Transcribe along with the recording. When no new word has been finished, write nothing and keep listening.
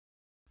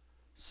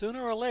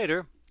Sooner or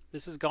later,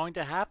 this is going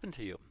to happen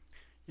to you.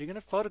 You're going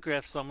to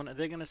photograph someone and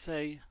they're going to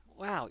say,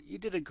 wow, you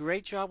did a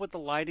great job with the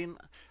lighting.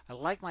 I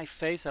like my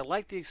face. I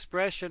like the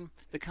expression.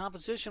 The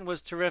composition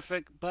was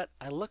terrific, but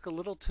I look a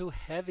little too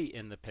heavy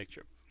in the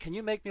picture. Can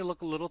you make me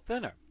look a little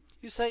thinner?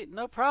 You say,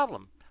 no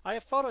problem. I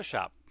have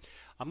Photoshop.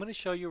 I'm going to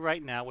show you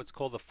right now what's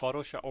called the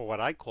Photoshop, or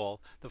what I call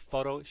the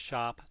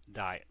Photoshop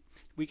diet.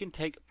 We can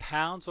take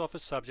pounds off a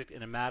subject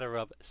in a matter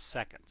of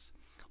seconds.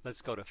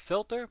 Let's go to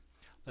Filter.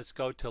 Let's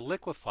go to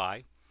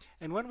Liquify.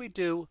 And when we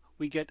do,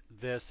 we get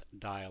this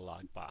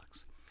dialog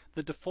box.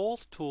 The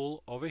default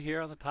tool over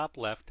here on the top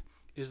left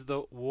is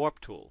the Warp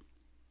tool.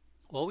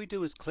 All we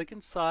do is click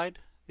inside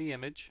the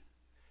image,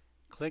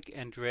 click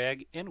and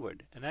drag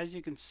inward. And as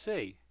you can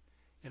see,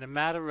 in a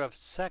matter of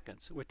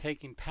seconds, we're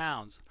taking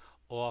pounds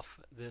off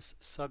this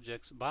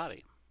subject's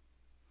body.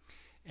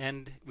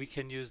 And we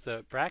can use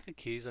the bracket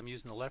keys. I'm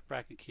using the left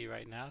bracket key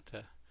right now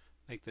to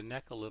make the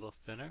neck a little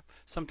thinner.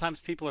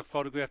 Sometimes people are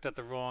photographed at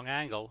the wrong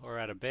angle or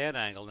at a bad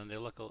angle and they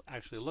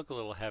actually look a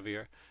little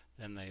heavier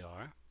than they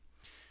are.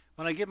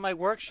 When I give my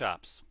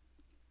workshops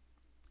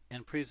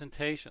and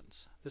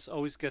presentations, this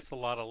always gets a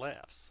lot of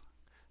laughs.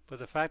 But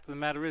the fact of the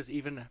matter is,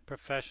 even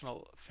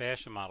professional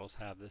fashion models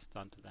have this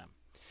done to them.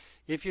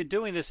 If you're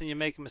doing this and you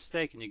make a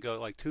mistake and you go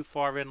like too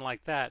far in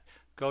like that,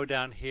 go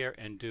down here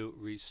and do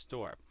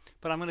restore.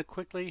 But I'm going to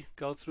quickly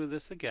go through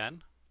this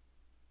again.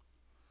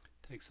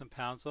 Take some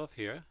pounds off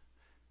here.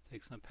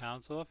 Take some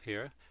pounds off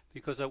here,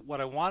 because what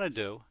I want to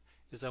do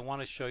is I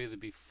want to show you the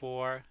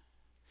before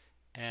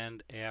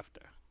and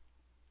after.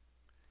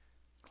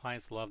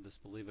 Clients love this,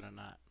 believe it or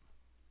not.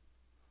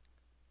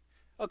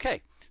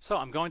 Okay, so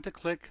I'm going to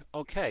click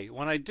OK.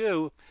 When I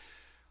do,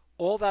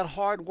 all that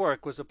hard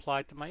work was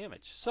applied to my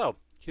image. So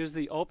here's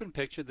the open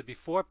picture, the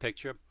before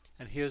picture,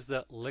 and here's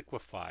the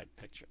liquefied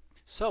picture.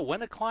 So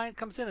when a client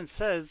comes in and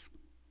says,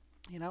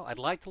 you know, I'd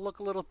like to look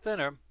a little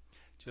thinner,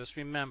 just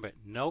remember,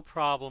 no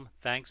problem,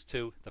 thanks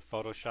to the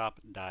Photoshop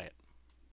diet.